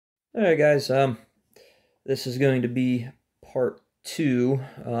All right, guys. This is going to be part two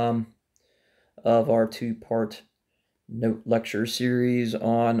of our two-part note lecture series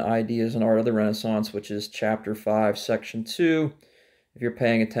on ideas and art of the Renaissance, which is chapter 5, section 2, if you're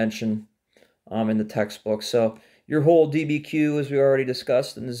paying attention in the textbook. So your whole DBQ, as we already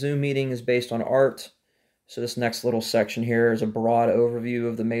discussed in the Zoom meeting, is based on art. So this next little section here is a broad overview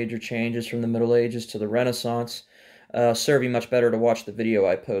of the major changes from the Middle Ages to the Renaissance. Serve you much better to watch the video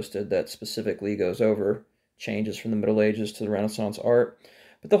I posted that specifically goes over changes from the Middle Ages to the Renaissance art.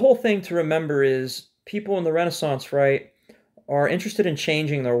 But the whole thing to remember is people in the Renaissance, right, are interested in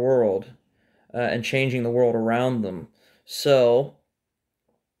changing their world and changing the world around them. So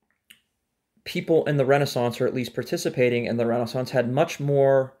people in the Renaissance, or at least participating in the Renaissance, had much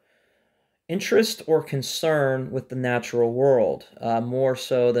more interest or concern with the natural world, more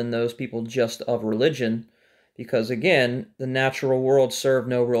so than those people just of religion, because again, the natural world served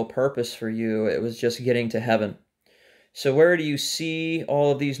no real purpose for you. It was just getting to heaven. So where do you see all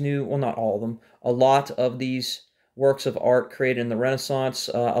of these new, well, not all of them, a lot of these works of art created in the Renaissance?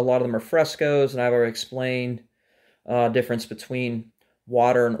 A lot of them are frescoes, and I've already explained difference between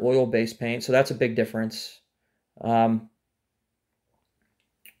water and oil-based paint, so that's a big difference. Well,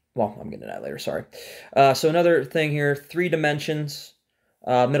 I'm getting to that later, sorry. So another thing here, 3 dimensions.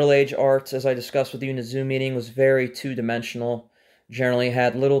 Middle Age art, as I discussed with you in the Zoom meeting, was very two-dimensional. Generally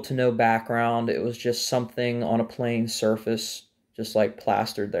had little to no background. It was just something on a plain surface, just like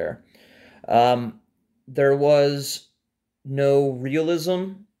plastered there. There was no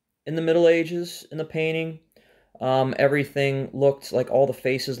realism in the Middle Ages in the painting. Everything looked like all the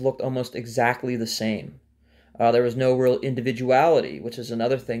faces looked almost exactly the same. There was no real individuality, which is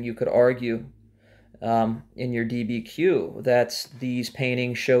another thing you could argue in your DBQ, that these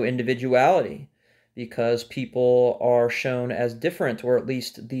paintings show individuality because people are shown as different, or at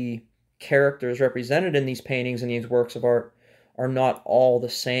least the characters represented in these paintings and these works of art are not all the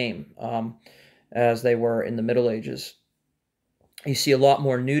same as they were in the Middle Ages. You see a lot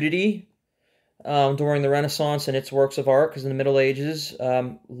more nudity during the Renaissance and its works of art, because in the Middle Ages,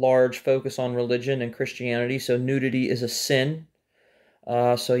 large focus on religion and Christianity, so nudity is a sin.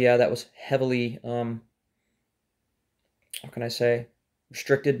 So yeah, that was heavily, how can I say,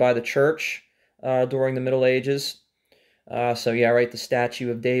 restricted by the church during the Middle Ages. So yeah, right, the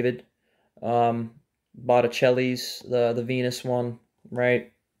statue of David, Botticelli's, the Venus one,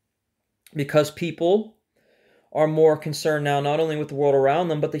 right? Because people are more concerned now not only with the world around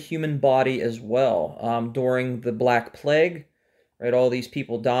them, but the human body as well. During the Black Plague, right, all these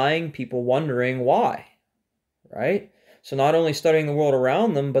people dying, people wondering why, right? So not only studying the world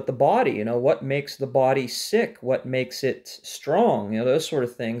around them, but the body, what makes the body sick? What makes it strong? Those sort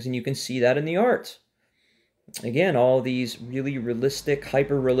of things. And you can see that in the art. Again, all these really realistic,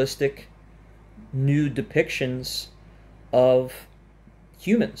 hyper-realistic, nude depictions of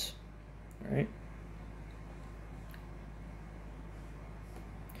humans, right?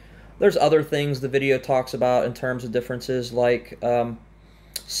 There's other things the video talks about in terms of differences, like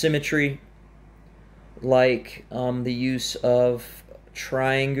symmetry, like the use of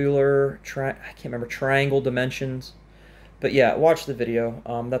I can't remember, triangle dimensions. But yeah, watch the video.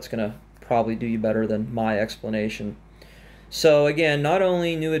 That's going to probably do you better than my explanation. So again, not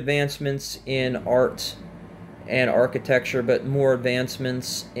only new advancements in art and architecture, but more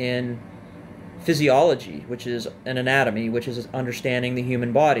advancements in physiology, which is an anatomy, which is understanding the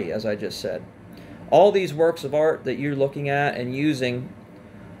human body, as I just said. All these works of art that you're looking at and using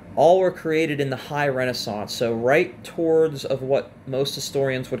all were created in the High Renaissance, so right towards of what most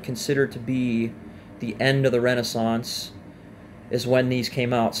historians would consider to be the end of the Renaissance is when these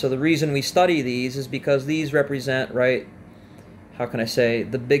came out. So the reason we study these is because these represent, right, how can I say,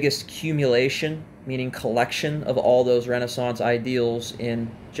 the biggest accumulation, meaning collection of all those Renaissance ideals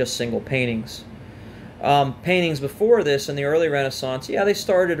in just single paintings. Paintings before this in the early Renaissance, yeah, they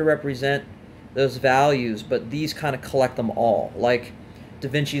started to represent those values, but these kind of collect them all, like Da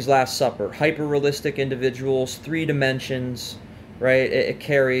Vinci's Last Supper, hyper-realistic individuals, 3 dimensions, right? It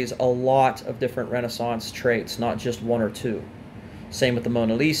carries a lot of different Renaissance traits, not just 1 or 2. Same with the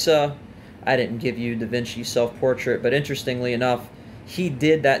Mona Lisa. I didn't give you Da Vinci's self-portrait, but interestingly enough, he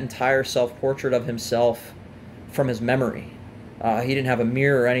did that entire self-portrait of himself from his memory. He didn't have a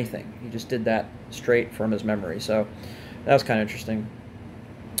mirror or anything. He just did that straight from his memory. So that was kind of interesting.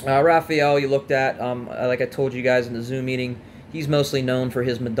 Raphael, you looked at, like I told you guys in the Zoom meeting, he's mostly known for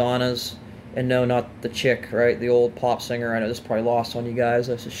his Madonnas, and no, not the chick, right? The old pop singer. I know this is probably lost on you guys.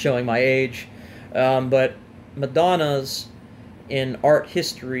 This is showing my age. But Madonnas in art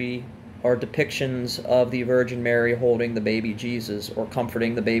history are depictions of the Virgin Mary holding the baby Jesus or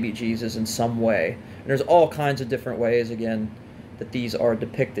comforting the baby Jesus in some way. And there's all kinds of different ways, again, that these are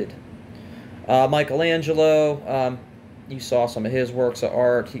depicted. Michelangelo, you saw some of his works of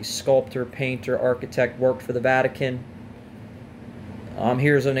art. He's sculptor, painter, architect, worked for the Vatican.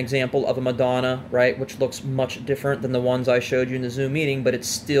 Here's an example of a Madonna, right, which looks much different than the ones I showed you in the Zoom meeting, but it's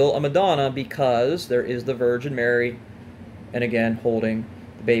still a Madonna because there is the Virgin Mary, and again, holding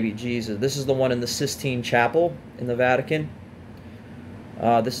the baby Jesus. This is the one in the Sistine Chapel in the Vatican.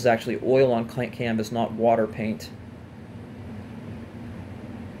 This is actually oil on canvas, not water paint.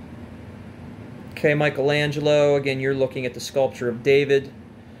 Okay, Michelangelo, again, you're looking at the sculpture of David,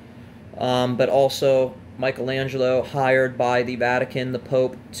 but also Michelangelo hired by the Vatican, the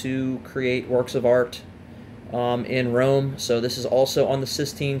Pope, to create works of art in Rome. So this is also on the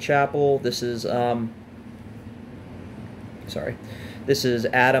Sistine Chapel. This is, this is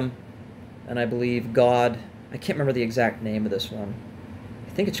Adam, and I believe God. I can't remember the exact name of this one. I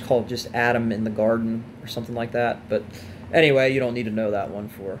think it's called just Adam in the Garden or something like that. But anyway, you don't need to know that one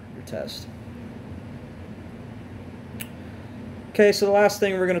for your test. Okay, so the last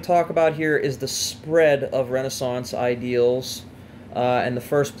thing we're going to talk about here is the spread of Renaissance ideals. And the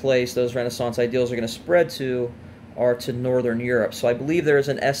first place those Renaissance ideals are going to spread to are to Northern Europe. So I believe there is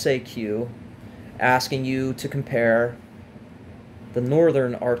an SAQ asking you to compare the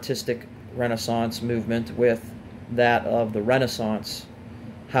Northern artistic Renaissance movement with that of the Renaissance.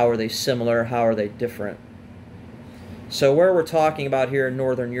 How are they similar? How are they different? So where we're talking about here in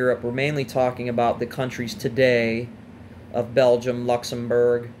Northern Europe, we're mainly talking about the countries today of Belgium,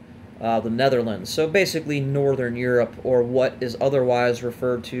 Luxembourg, the Netherlands. So basically Northern Europe, or what is otherwise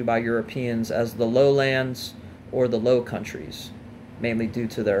referred to by Europeans as the lowlands or the Low Countries, mainly due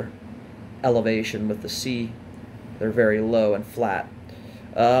to their elevation with the sea. They're very low and flat.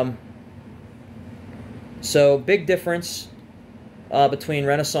 So big difference between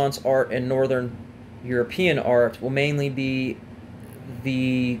Renaissance art and Northern European art will mainly be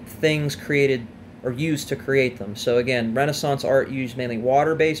the things created or used to create them. So again, Renaissance art used mainly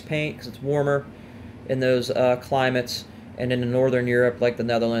water-based paint because it's warmer in those climates, and in Northern Europe, like the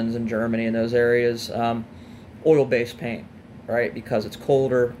Netherlands and Germany and those areas, oil-based paint, right? Because it's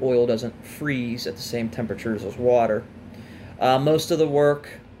colder, oil doesn't freeze at the same temperatures as water. Most of the work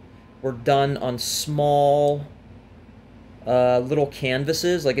were done on small little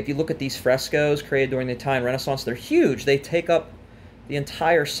canvases. Like if you look at these frescoes created during the Italian Renaissance, they're huge. They take up the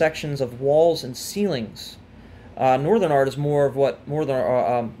entire sections of walls and ceilings. Northern art is more of what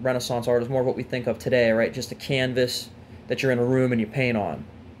Renaissance art is more of what we think of today, right? Just a canvas that you're in a room and you paint on,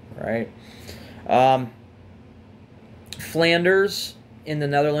 right? Flanders in the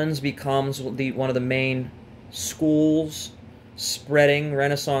Netherlands becomes one of the main schools spreading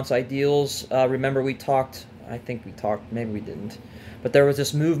Renaissance ideals. Remember we talked, I think we talked, maybe we didn't, but there was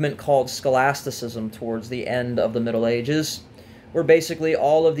this movement called scholasticism towards the end of the Middle Ages, where basically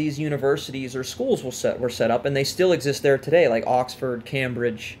all of these universities or schools were set up, and they still exist there today, like Oxford,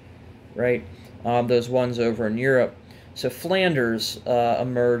 Cambridge, right? Those ones over in Europe. So Flanders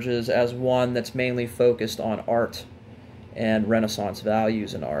emerges as one that's mainly focused on art and Renaissance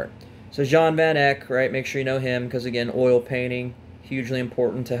values in art. So Jan van Eyck, right? Make sure you know him, because again, oil painting, hugely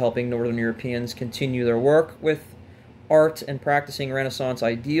important to helping Northern Europeans continue their work with art and practicing Renaissance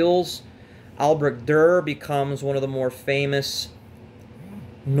ideals. Albrecht Dürer becomes one of the more famous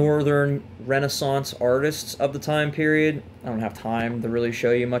Northern Renaissance artists of the time period. I don't have time to really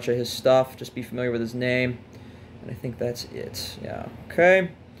show you much of his stuff. Just be familiar with his name. And I think that's it. Yeah.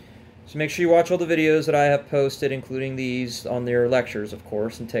 Okay. So make sure you watch all the videos that I have posted, including these, on their lectures, of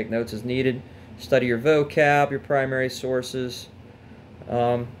course, and take notes as needed. Study your vocab, your primary sources.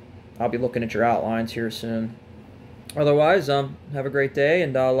 I'll be looking at your outlines here soon. Otherwise, have a great day,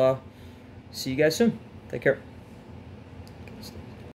 and I'll see you guys soon. Take care.